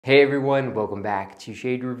Hey everyone, welcome back to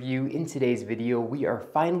Shade Review. In today's video, we are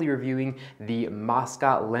finally reviewing the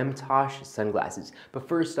Moscot Lemtosh sunglasses. But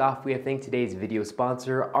first off, we have to thank today's video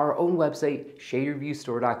sponsor, our own website,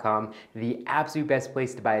 shadereviewstore.com, the absolute best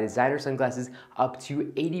place to buy designer sunglasses up to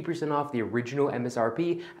 80% off the original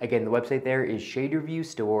MSRP. Again, the website there is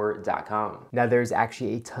shadereviewstore.com. Now there's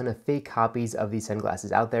actually a ton of fake copies of these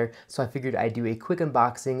sunglasses out there, so I figured I'd do a quick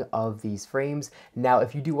unboxing of these frames. Now,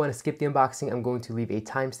 if you do want to skip the unboxing, I'm going to leave a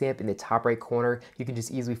timestamp in the top right corner. You can just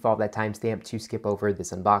easily follow that timestamp to skip over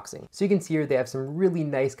this unboxing. So you can see here they have some really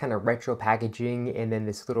nice kind of retro packaging, and then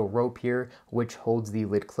this little rope here which holds the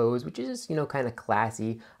lid closed, which is just, you know, kind of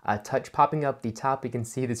classy touch. Popping up the top, you can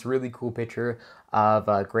see this really cool picture of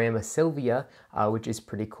Grandma Sylvia, which is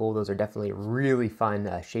pretty cool. Those are definitely really fun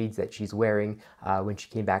shades that she's wearing when she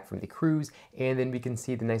came back from the cruise. And then we can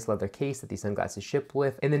see the nice leather case that these sunglasses ship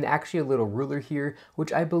with, and then actually a little ruler here,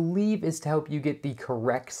 which I believe is to help you get the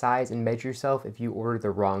correct size and measure yourself. If you order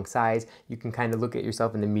the wrong size, you can kind of look at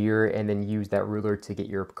yourself in the mirror and then use that ruler to get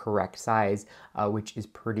your correct size, which is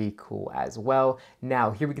pretty cool as well.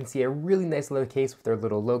 Now here we can see a really nice leather case with their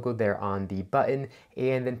little logo there on the button,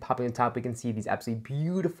 and then popping on top we can see these absolutely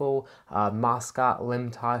beautiful Moscot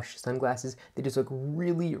Lemtosh sunglasses. They just look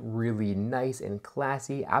really, really nice and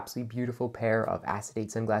classy. Absolutely beautiful pair of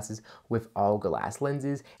acetate sunglasses with all glass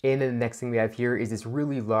lenses. And then the next thing we have here is this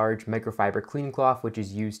really large microfiber cleaning cloth, which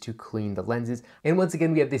is used to clean the lenses. And once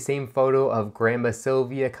again, we have the same photo of Grandma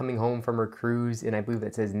Sylvia coming home from her cruise, and I believe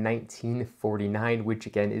that says 1949, which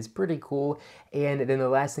again is pretty cool. And then the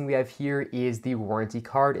last thing we have here is the warranty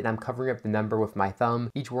card, and I'm covering up the number with my thumb.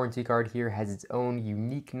 Each warranty card here has its own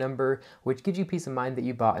unique number, which gives you peace of mind that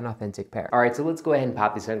you bought an authentic pair. All right, so let's go ahead and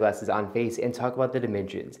pop these sunglasses on face and talk about the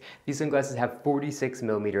dimensions. These sunglasses have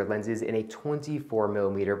 46mm lenses and a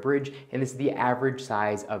 24mm bridge, and this is the average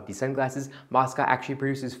size of the sunglasses. Moscot actually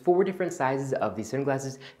produces 4 different sizes of these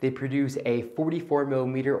sunglasses. They produce a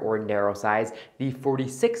 44mm or narrow size, the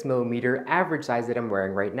 46mm average size that I'm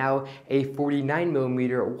wearing right now, a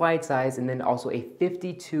 49mm wide size, and then also a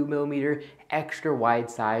 52mm extra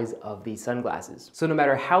wide size of these sunglasses. So no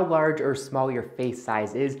matter how large or small your face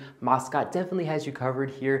size is, Moscot definitely has you covered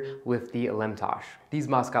here with the Lemtosh. These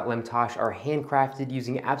Moscot Lemtosh are handcrafted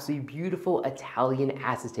using absolutely beautiful Italian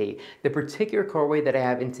acetate. The particular colorway that I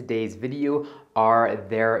have in today's video are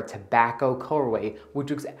their tobacco colorway, which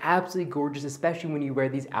looks absolutely gorgeous, especially when you wear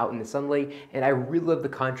these out in the sunlight. And I really love the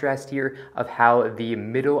contrast here of how the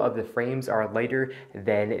middle of the frames are lighter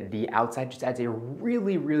than the outside. Just adds a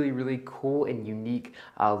really, really, really cool and unique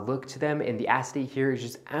look to them. And the acetate here is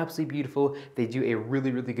just absolutely beautiful. They do a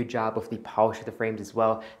really, really good job of the polish of the frames as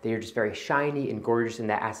well. They are just very shiny and gorgeous, and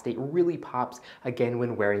that acetate really pops again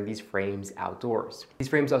when wearing these frames outdoors. These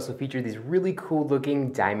frames also feature these really cool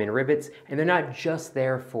looking diamond rivets, and they're not just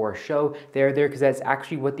there for show. They're there because that's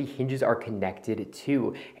actually what the hinges are connected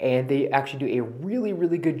to, and they actually do a really,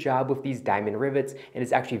 really good job with these diamond rivets, and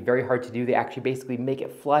it's actually very hard to do. They actually basically make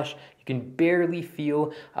it flush. You can barely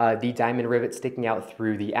feel the diamond rivet sticking out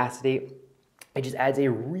through the acetate. It just adds a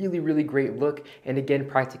really, really great look, and again,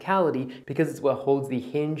 practicality, because it's what holds the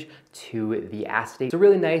hinge to the acetate. So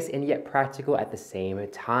really nice and yet practical at the same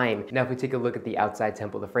time. Now if we take a look at the outside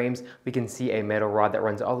temple of the frames, we can see a metal rod that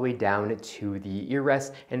runs all the way down to the ear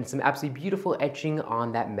rest, and some absolutely beautiful etching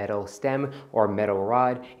on that metal stem or metal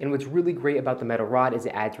rod. And what's really great about the metal rod is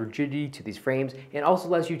it adds rigidity to these frames, and also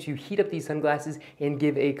allows you to heat up these sunglasses and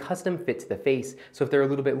give a custom fit to the face. So if they're a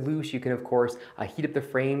little bit loose, you can of course heat up the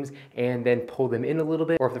frames and then pull them in a little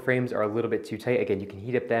bit, or if the frames are a little bit too tight, again, you can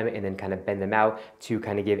heat up them and then kind of bend them out to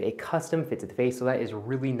kind of give a custom fit to the face. So that is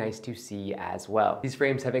really nice to see as well. These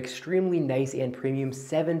frames have extremely nice and premium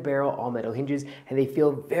 7-barrel all metal hinges, and they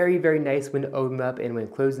feel very, very nice when opened up, and when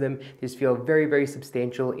closed them, they just feel very, very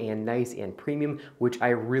substantial and nice and premium, which I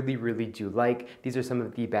really, really do like. These are some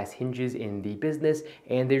of the best hinges in the business,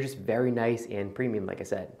 and they're just very nice and premium, like I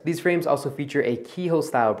said. These frames also feature a keyhole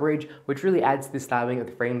style bridge, which really adds to the styling of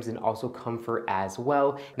the frames and also comfort as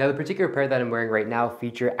well. Now the particular pair that I'm wearing right now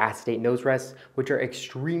feature acetate nose rests, which are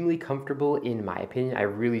extremely comfortable in my opinion. I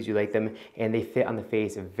really do like them, and they fit on the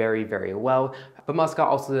face very, very well. But Moscot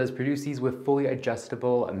also does produce these with fully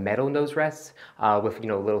adjustable metal nose rests with, you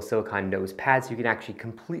know, little silicone nose pads, so you can actually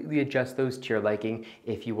completely adjust those to your liking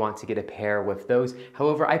if you want to get a pair with those.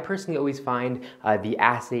 However, I personally always find the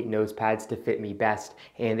acetate nose pads to fit me best,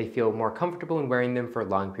 and they feel more comfortable in wearing them for a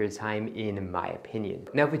long period of time in my opinion.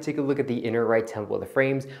 Now if we take a look at the inner right temple of the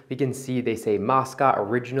frames, we can see they say Moscot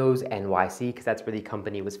Originals NYC, because that's where the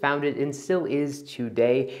company was founded and still is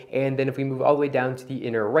today. And then if we move all the way down to the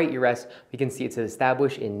inner right ear rest, we can see it says says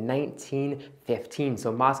established in 1915.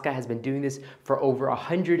 So Moscot has been doing this for over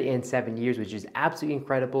 107 years, which is absolutely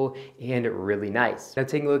incredible and really nice. Now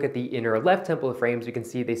taking a look at the inner left template frames, you can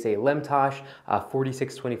see they say Lemtosh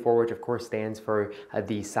 4624, which of course stands for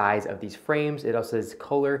the size of these frames. It also says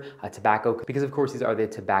color tobacco, because of course these are the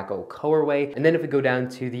tobacco colorway. And then if we go down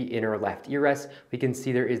to the inner left ear rest, we can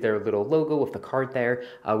see there is their little logo with the card there,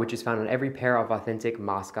 which is found on every pair of authentic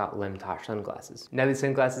Moscot Lemtosh sunglasses. Now these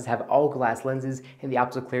sunglasses have all glass lenses, and the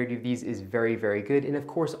optical clarity of these is very, very good. And of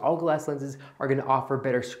course, all glass lenses are going to offer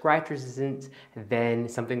better scratch resistance than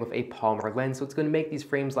something with a polymer lens. So it's going to make these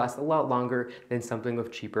frames last a lot longer than something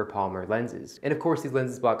with cheaper polymer lenses. And of course, these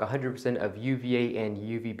lenses block 100% of UVA and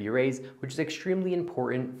UVB rays, which is extremely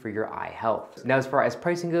important for your eye health. Now, as far as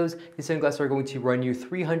pricing goes, these sunglasses are going to run you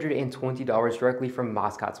 $320 directly from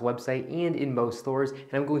Moscot's website and in most stores.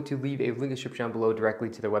 And I'm going to leave a link in the description down below directly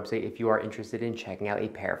to their website if you are interested in checking out a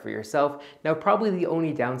pair for yourself. Now, probably the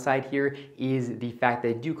only downside here is the fact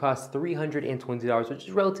that they do cost $320, which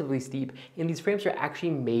is relatively steep, and these frames are actually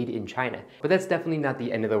made in China. But that's definitely not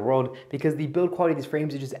the end of the world, because the build quality of these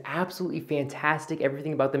frames is just absolutely fantastic.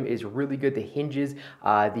 Everything about them is really good. The hinges,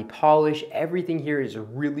 the polish, everything here is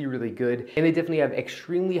really, really good. And they definitely have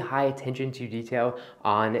extremely high attention to detail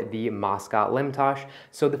on the Moscot Lemtosh.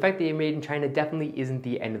 So the fact that they're made in China definitely isn't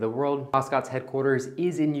the end of the world. Moscot's headquarters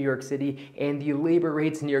is in New York City, and the labor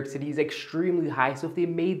rates in New York City is extremely high. So if they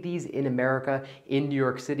made these in America, in New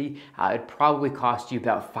York City, it'd probably cost you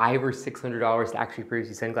about $500 or $600 to actually produce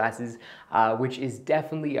these sunglasses, which is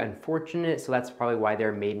definitely unfortunate. So that's probably why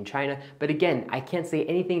they're made in China. But again, I can't say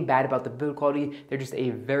anything bad about the build quality. They're just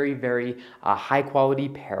a very, very high quality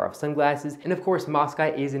pair of sunglasses. And of course,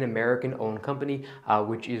 Moscot is an American owned company,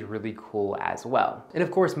 which is really cool as well. And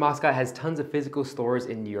of course, Moscot has tons of physical stores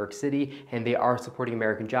in New York City, and they are supporting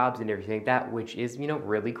American jobs and everything like that, which is,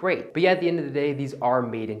 really great. But yeah, at the end of the day, these are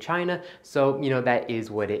made in China. So, that is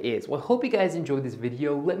what it is. Well, I hope you guys enjoyed this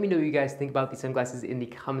video. Let me know what you guys think about these sunglasses in the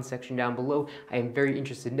comment section down below. I am very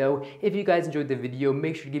interested to know. If you guys enjoyed the video,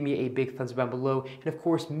 make sure to give me a big thumbs up down below. And of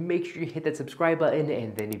course, make sure you hit that subscribe button,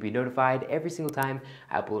 and then you'll be notified every single time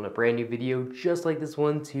I upload a brand new video just like this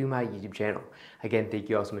one to my YouTube channel. Again, thank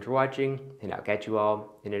you all so much for watching, and I'll catch you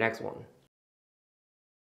all in the next one.